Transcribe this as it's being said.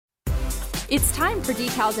It's time for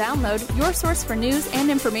Decal Download, your source for news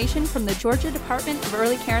and information from the Georgia Department of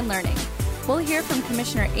Early Care and Learning. We'll hear from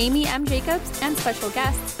Commissioner Amy M. Jacobs and special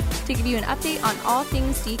guests to give you an update on all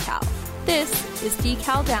things Decal. This is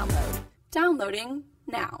Decal Download. Downloading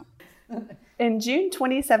now. In June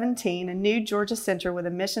 2017, a new Georgia Center with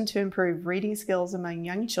a mission to improve reading skills among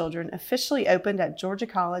young children officially opened at Georgia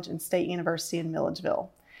College and State University in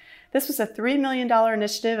Milledgeville. This was a $3 million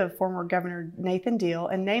initiative of former Governor Nathan Deal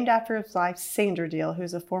and named after his wife, Sandra Deal, who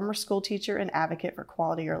is a former school teacher and advocate for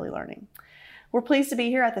quality early learning. We're pleased to be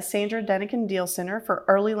here at the Sandra Dunigan Deal Center for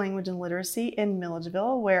Early Language and Literacy in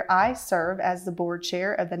Milledgeville, where I serve as the board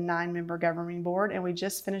chair of the 9-member governing board, and we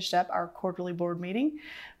just finished up our quarterly board meeting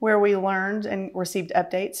where we learned and received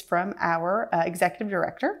updates from our executive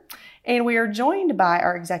director. And we are joined by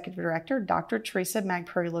our executive director, Dr. Teresa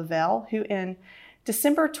Magpuri-Lavelle, who in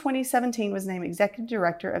December 2017 was named Executive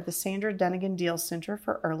Director of the Sandra Dunigan Deal Center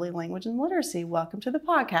for Early Language and Literacy. Welcome to the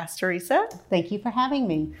podcast, Teresa. Thank you for having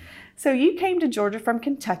me. So you came to Georgia from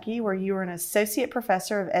Kentucky, where you were an Associate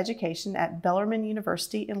Professor of Education at Bellarmine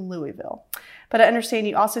University in Louisville. But I understand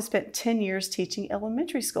you also spent 10 years teaching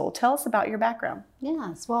elementary school. Tell us about your background.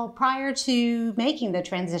 Yes, well, prior to making the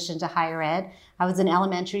transition to higher ed, I was an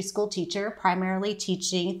elementary school teacher, primarily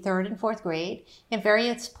teaching 3rd and 4th grade in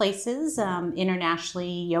various places, internationally,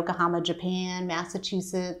 Yokohama, Japan,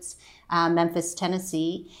 Massachusetts, Memphis,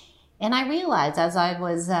 Tennessee. And I realized as I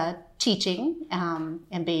was teaching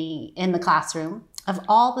and being in the classroom, of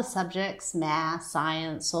all the subjects, math,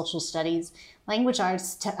 science, social studies, language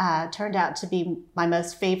arts turned out to be my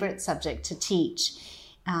most favorite subject to teach.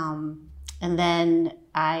 And then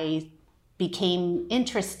I became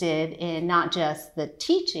interested in not just the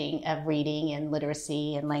teaching of reading and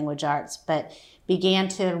literacy and language arts, but began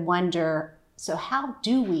to wonder, so how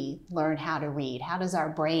do we learn how to read? How does our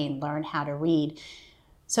brain learn how to read?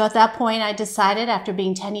 So at that point, I decided after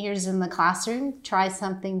being 10 years in the classroom, try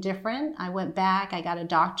something different. I went back, I got a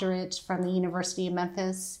doctorate from the University of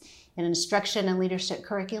Memphis in instruction and leadership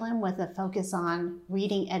curriculum with a focus on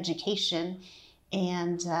reading education.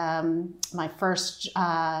 And my first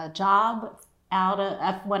job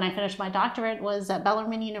when I finished my doctorate was at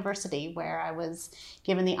Bellarmine University, where I was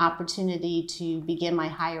given the opportunity to begin my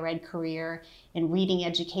higher ed career in reading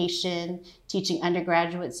education, teaching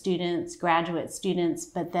undergraduate students, graduate students,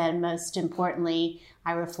 but then most importantly,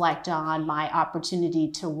 I reflect on my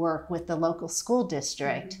opportunity to work with the local school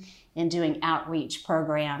district in doing outreach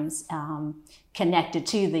programs connected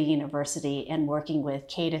to the university and working with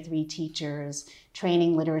K-3 teachers,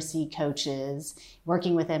 training literacy coaches,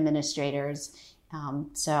 working with administrators.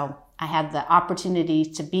 So I had the opportunity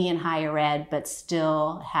to be in higher ed, but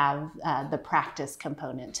still have the practice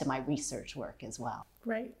component to my research work as well.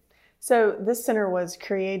 Right. So this center was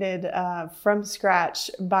created from scratch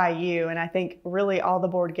by you, and I think really all the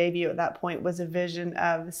board gave you at that point was a vision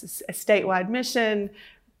of this is a statewide mission.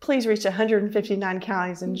 Please reach 159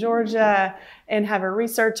 counties in Georgia and have a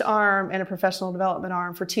research arm and a professional development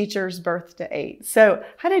arm for teachers birth to 8. So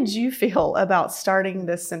how did you feel about starting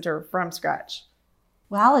this center from scratch?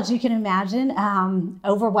 Well, as you can imagine,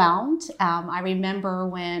 overwhelmed. I remember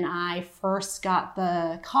when I first got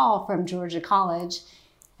the call from Georgia College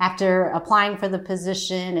after applying for the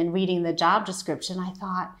position and reading the job description, I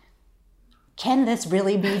thought, can this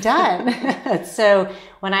really be done? So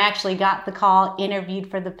when I actually got the call,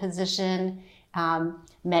 interviewed for the position,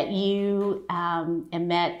 met you and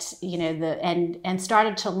met, and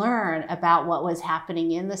started to learn about what was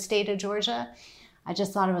happening in the state of Georgia, I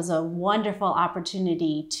just thought it was a wonderful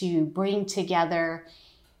opportunity to bring together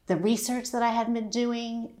the research that I had been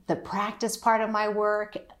doing, the practice part of my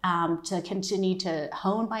work, to continue to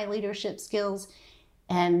hone my leadership skills,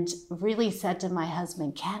 and really said to my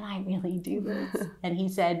husband, can I really do this? And he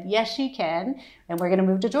said, yes, you can. And we're going to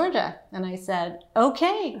move to Georgia. And I said,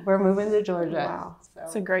 okay, we're moving to Georgia. Wow.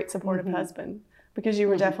 It's a great supportive husband, because you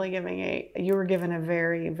were definitely given a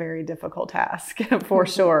very, very difficult task for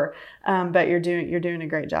sure. But you're doing a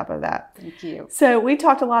great job of that. Thank you. So we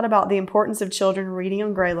talked a lot about the importance of children reading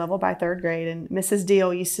on grade level by 3rd grade. And Mrs.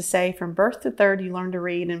 Deal used to say, from birth to 3rd, you learn to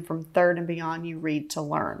read. And from 3rd and beyond, you read to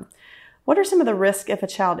learn. What are some of the risks if a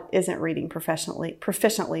child isn't reading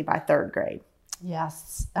proficiently by 3rd grade?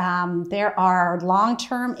 Yes, there are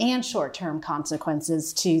long-term and short-term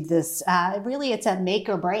consequences to this. Really, it's a make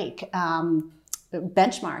or break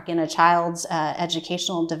benchmark in a child's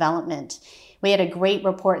educational development. We had a great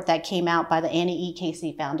report that came out by the Annie E.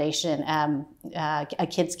 Casey Foundation, a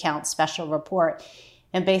Kids Count special report.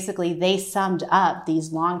 And basically, they summed up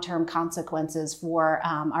these long-term consequences for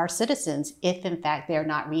our citizens if, in fact, they're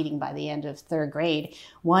not reading by the end of 3rd grade.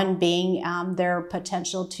 One being their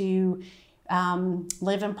potential to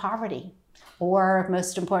live in poverty, or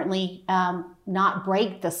most importantly, not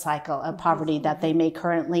break the cycle of poverty that they may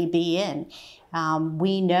currently be in.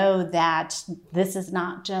 We know that this is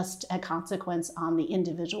not just a consequence on the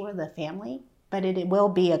individual or the family, but it will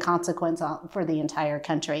be a consequence for the entire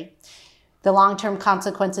country. The long-term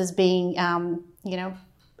consequences being,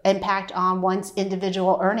 impact on one's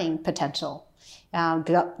individual earning potential,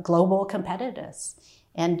 global competitiveness,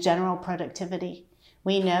 and general productivity.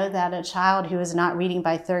 We know that a child who is not reading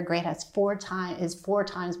by third grade is four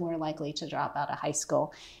times more likely to drop out of high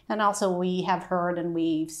school. And also we have heard and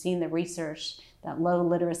we've seen the research that low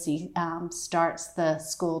literacy starts the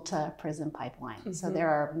school to prison pipeline. Mm-hmm. So there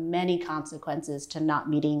are many consequences to not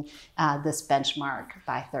meeting this benchmark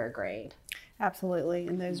by third grade. Absolutely,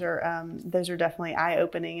 and those are definitely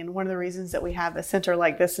eye-opening. And one of the reasons that we have a center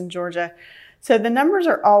like this in Georgia, so the numbers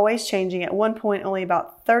are always changing. At one point, only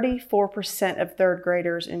about 34% of third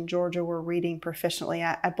graders in Georgia were reading proficiently.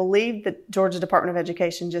 I believe the Georgia Department of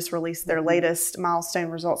Education just released their latest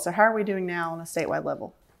milestone results. So how are we doing now on a statewide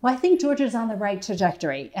level? Well, I think Georgia's on the right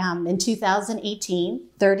trajectory. In 2018,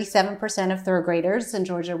 37% of third graders in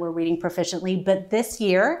Georgia were reading proficiently, but this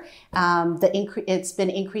year, it's been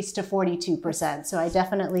increased to 42%. So I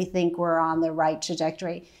definitely think we're on the right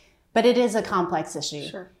trajectory. But it is a complex issue,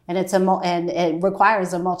 sure. And it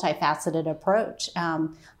requires a multifaceted approach.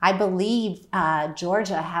 I believe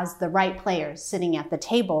Georgia has the right players sitting at the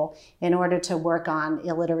table in order to work on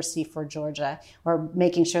illiteracy for Georgia, or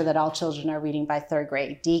making sure that all children are reading by third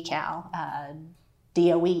grade. DECAL,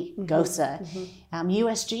 DOE, GOSA,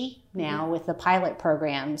 USG now with the pilot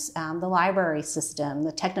programs, the library system,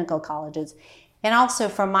 the technical colleges, and also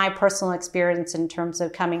from my personal experience in terms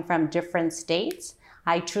of coming from different states.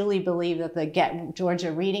 I truly believe that the Get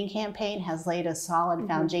Georgia Reading campaign has laid a solid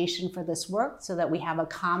foundation for this work so that we have a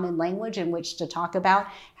common language in which to talk about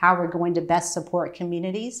how we're going to best support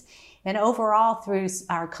communities. And overall, through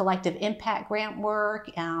our collective impact grant work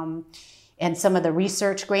and some of the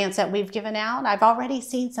research grants that we've given out, I've already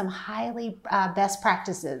seen some highly best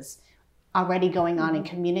practices already going on in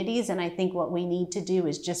communities, and I think what we need to do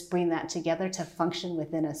is just bring that together to function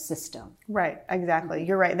within a system. Right, exactly.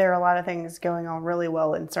 You're right. There are a lot of things going on really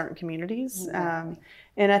well in certain communities,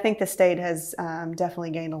 and I think the state has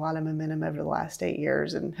definitely gained a lot of momentum over the last 8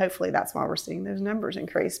 years, and hopefully that's why we're seeing those numbers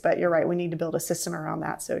increase. But you're right, we need to build a system around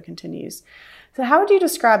that so it continues. So how would you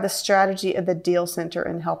describe the strategy of the Deal Center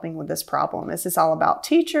in helping with this problem? Is this all about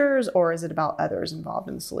teachers, or is it about others involved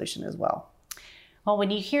in the solution as well? Well,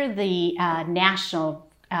 when you hear the national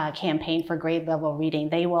campaign for grade level reading,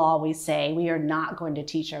 they will always say, we are not going to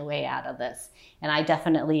teach our way out of this. And I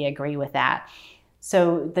definitely agree with that.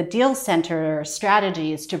 So the Deal Center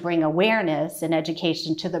strategy is to bring awareness and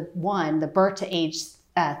education to the birth to age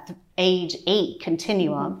 8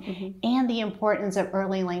 continuum, and the importance of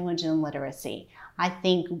early language and literacy. I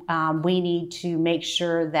think we need to make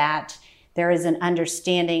sure that there is an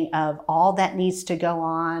understanding of all that needs to go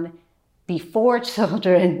on before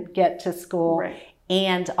children get to school, right,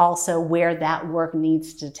 and also where that work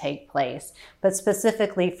needs to take place. But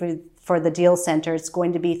specifically for the Deal Center, it's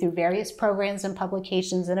going to be through various programs and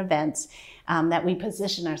publications and events that we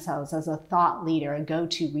position ourselves as a thought leader, a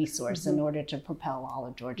go-to resource in order to propel all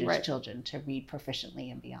of Georgia's children to read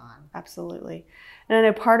proficiently and beyond. Absolutely. And I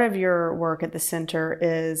know part of your work at the center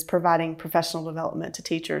is providing professional development to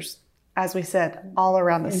teachers, as we said, all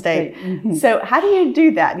around the state. So how do you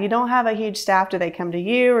do that? You don't have a huge staff. Do they come to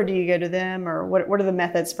you, or do you go to them, or what are the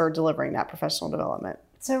methods for delivering that professional development?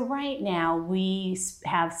 So right now we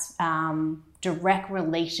have direct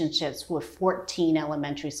relationships with 14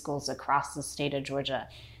 elementary schools across the state of Georgia.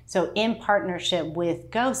 So in partnership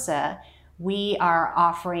with GOSA, we are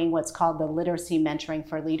offering what's called the Literacy Mentoring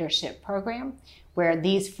for Leadership program, where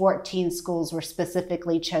these 14 schools were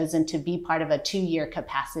specifically chosen to be part of a 2-year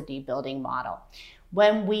capacity building model.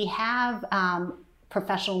 When we have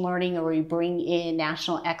professional learning, or we bring in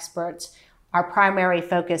national experts, our primary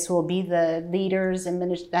focus will be the leaders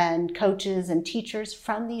and coaches and teachers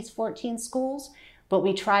from these 14 schools, but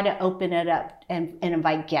we try to open it up and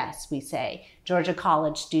invite guests. We say Georgia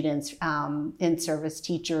College students, in-service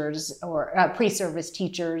teachers, or pre-service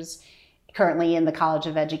teachers, currently in the College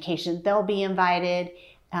of Education, they'll be invited.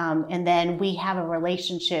 And then we have a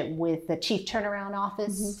relationship with the Chief Turnaround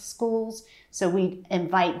Office schools, so we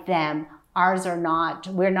invite them.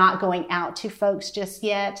 We're not going out to folks just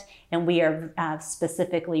yet, and we are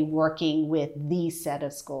specifically working with these set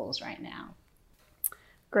of schools right now.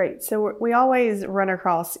 Great. So we always run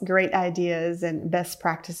across great ideas and best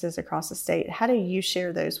practices across the state. How do you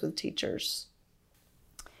share those with teachers?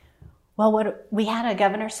 Well, we had a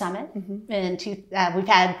governor summit. We've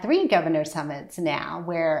had 3 governor summits now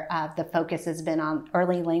where the focus has been on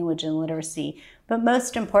early language and literacy. But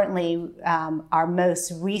most importantly, our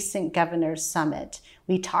most recent governor's summit,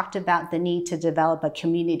 we talked about the need to develop a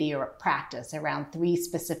community or practice around 3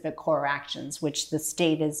 specific core actions, which the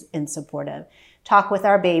state is in support of. Talk with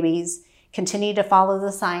our babies, continue to follow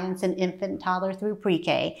the science in infant, toddler through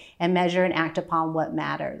pre-K, and measure and act upon what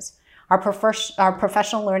matters. Our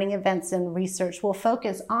professional learning events and research will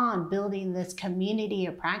focus on building this community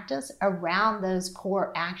of practice around those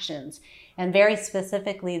core actions. And very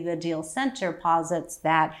specifically, the Deal Center posits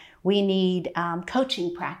that we need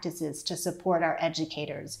coaching practices to support our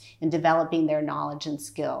educators in developing their knowledge and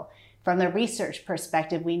skill. From the research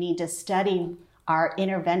perspective, we need to study our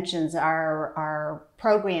interventions, our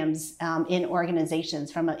programs in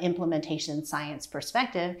organizations from an implementation science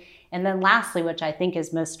perspective. And then lastly, which I think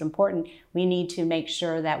is most important, we need to make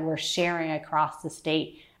sure that we're sharing across the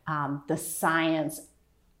state the science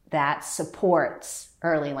that supports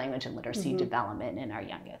early language and literacy development in our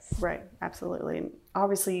youngest. Right, absolutely. And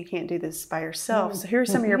obviously, you can't do this by yourself. So here are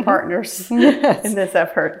some of your partners in this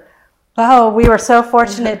effort. Oh, we were so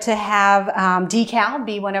fortunate to have DeKalb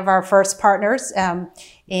be one of our first partners.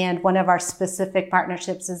 And one of our specific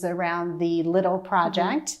partnerships is around the Little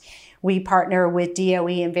Project. We partner with DOE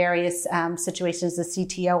in various situations, the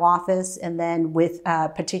CTO office, and then with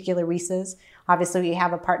particular RESAs. Obviously, we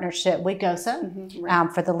have a partnership with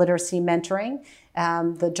GOSA for the literacy mentoring,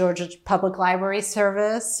 the Georgia Public Library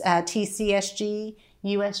Service, TCSG,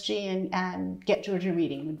 USG, and Get Georgia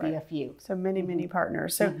Reading would be a few. So many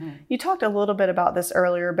partners. So you talked a little bit about this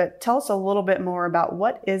earlier, but tell us a little bit more about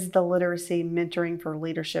what is the Literacy Mentoring for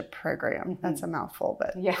Leadership program. That's a mouthful,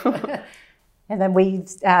 but yeah. And then we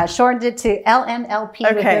shortened it to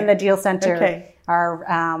LMLP within the Deal Center. Okay.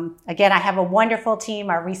 Our again, I have a wonderful team.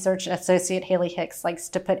 Our research associate Haley Hicks likes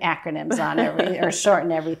to put acronyms on or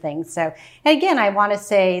shorten everything. So again, I want to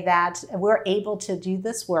say that we're able to do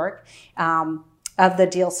this work of the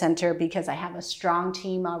Deal Center because I have a strong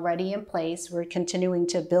team already in place. We're continuing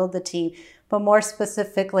to build the team. But more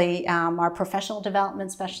specifically, our professional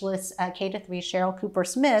development specialist, K-3, Cheryl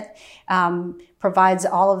Cooper-Smith, provides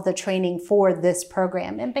all of the training for this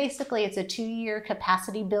program. And basically, it's a 2-year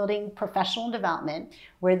capacity building professional development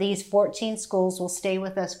where these 14 schools will stay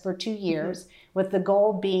with us for 2 years, with the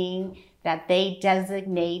goal being that they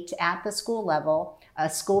designate at the school level a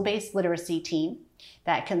school-based literacy team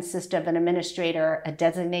that consists of an administrator, a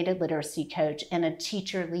designated literacy coach, and a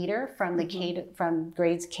teacher leader from the from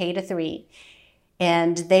grades K-3.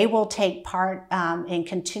 And they will take part in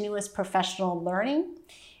continuous professional learning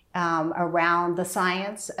around the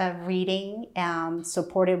science of reading,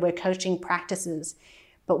 supported with coaching practices.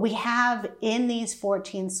 But we have in these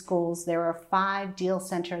 14 schools, there are 5 Deal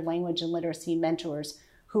Center language and literacy mentors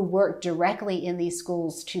who work directly in these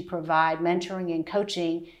schools to provide mentoring and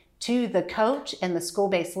coaching to the coach and the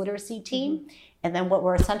school-based literacy team. And then what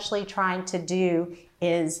we're essentially trying to do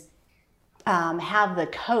is have the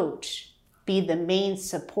coach be the main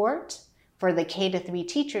support for the K-3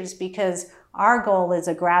 teachers, because our goal is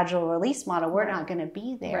a gradual release model. We're not going to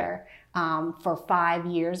be there for 5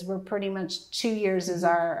 years. We're pretty much 2 years is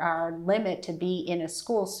our limit to be in a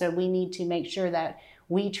school. So we need to make sure that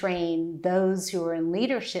we train those who are in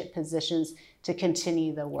leadership positions to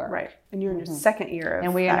continue the work. Right. And you're in your second year of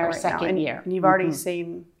and we're in our second now. year. And you've already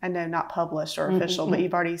seen, I know not published or official, but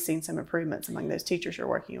you've already seen some improvements among those teachers you're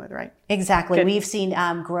working with, right? Exactly. Good. We've seen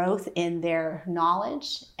growth in their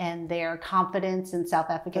knowledge and their confidence and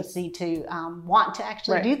self-efficacy to want to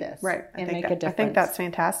actually do this and make a difference. I think that's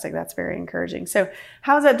fantastic. That's very encouraging. So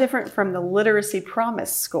how is that different from the Literacy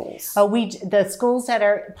Promise schools? The schools that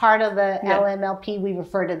are part of the LMLP, we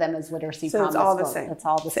refer to them as Literacy Promise schools. So it's all the same. It's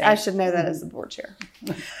all the same. I should know that as the board chair.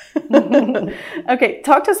 Okay,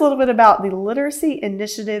 talk to us a little bit about the Literacy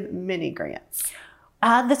Initiative mini grants.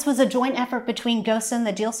 This was a joint effort between GOSA and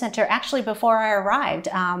the Deal Center actually before I arrived.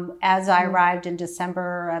 As I arrived in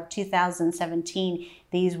December of 2017,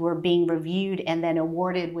 these were being reviewed and then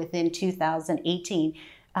awarded within 2018.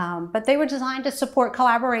 But they were designed to support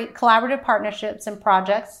collaborative partnerships and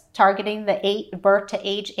projects targeting the birth to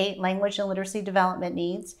age 8 language and literacy development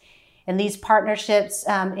needs. And these partnerships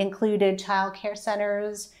included child care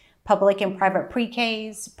centers, public and private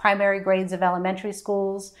pre-Ks, primary grades of elementary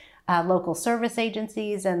schools, local service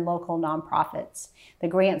agencies, and local nonprofits. The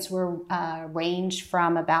grants were ranged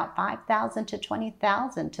from about $5,000 to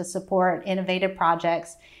 $20,000 to support innovative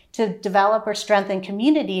projects to develop or strengthen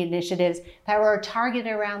community initiatives that were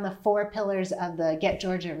targeted around the 4 pillars of the Get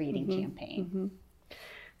Georgia Reading campaign.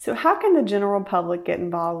 So how can the general public get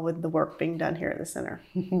involved with the work being done here at the center?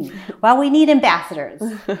 Well, we need ambassadors.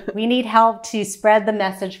 We need help to spread the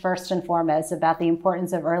message first and foremost about the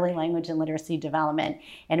importance of early language and literacy development.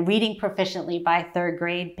 And reading proficiently by third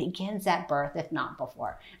grade begins at birth, if not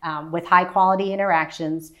before, with high quality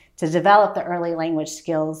interactions to develop the early language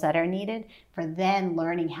skills that are needed for then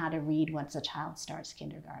learning how to read once a child starts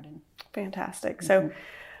kindergarten. Fantastic. So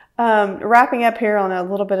wrapping up here on a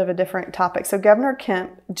little bit of a different topic. So Governor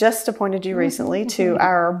Kemp just appointed you recently to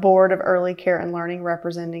our Board of Early Care and Learning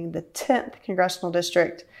representing the 10th Congressional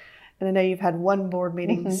District. And I know you've had one board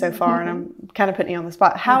meeting so far, and I'm kind of putting you on the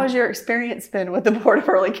spot. How has your experience been with the Board of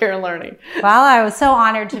Early Care and Learning? Well, I was so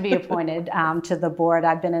honored to be appointed to the board.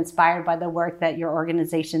 I've been inspired by the work that your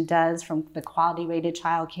organization does, from the quality rated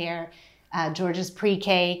child care, Georgia's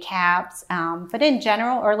pre-K, CAPS, but in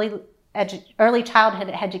general, early childhood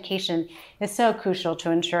education is so crucial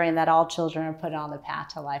to ensuring that all children are put on the path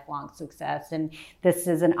to lifelong success. And this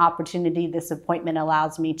is an opportunity. This appointment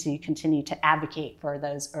allows me to continue to advocate for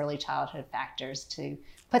those early childhood factors to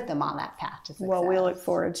put them on that path to success. Well, we look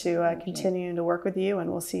forward to continuing to work with you,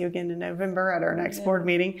 and we'll see you again in November at our next board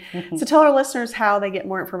meeting. So tell our listeners how they get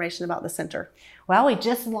more information about the center. Well, we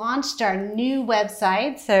just launched our new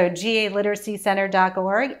website, so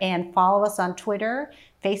galiteracycenter.org, and follow us on Twitter,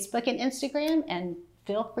 Facebook, and Instagram, and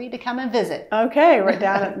feel free to come and visit. Okay, right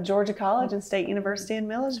down at Georgia College and State University in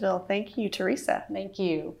Milledgeville. Thank you, Teresa. Thank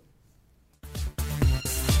you.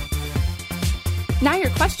 Now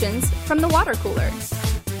your questions from the water cooler.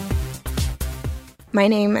 My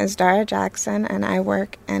name is Dara Jackson, and I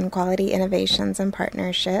work in Quality Innovations and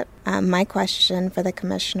Partnership. My question for the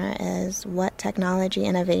Commissioner is, what technology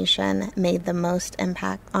innovation made the most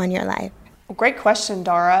impact on your life? Great question,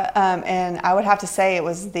 Dara. And I would have to say it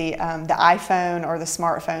was the iPhone or the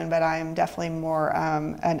smartphone, but I am definitely more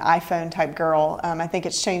an iPhone type girl. I think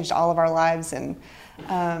it's changed all of our lives and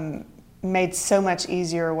made so much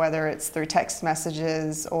easier, whether it's through text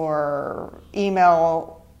messages or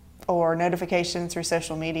email or notifications through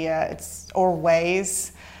social media, or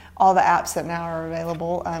Waze, all the apps that now are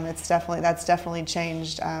available. That's definitely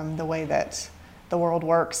changed the way that the world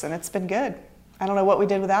works, and it's been good. I don't know what we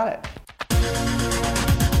did without it.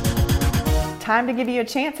 Time to give you a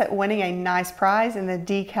chance at winning a nice prize in the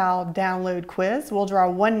Decal Download Quiz. We'll draw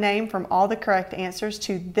one name from all the correct answers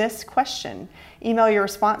to this question. Email your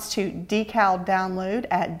response to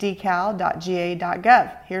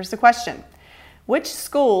decaldownload@decal.ga.gov. Here's the question. Which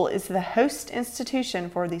school is the host institution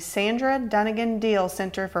for the Sandra Dunnigan Deal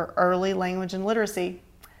Center for Early Language and Literacy?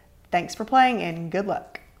 Thanks for playing, and good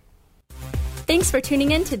luck. Thanks for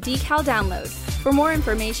tuning in to Decal Download. For more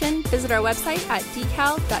information, visit our website at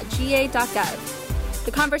decal.ga.gov.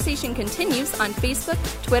 The conversation continues on Facebook,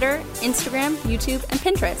 Twitter, Instagram, YouTube, and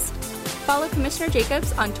Pinterest. Follow Commissioner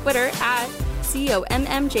Jacobs on Twitter at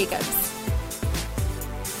COMM Jacobs.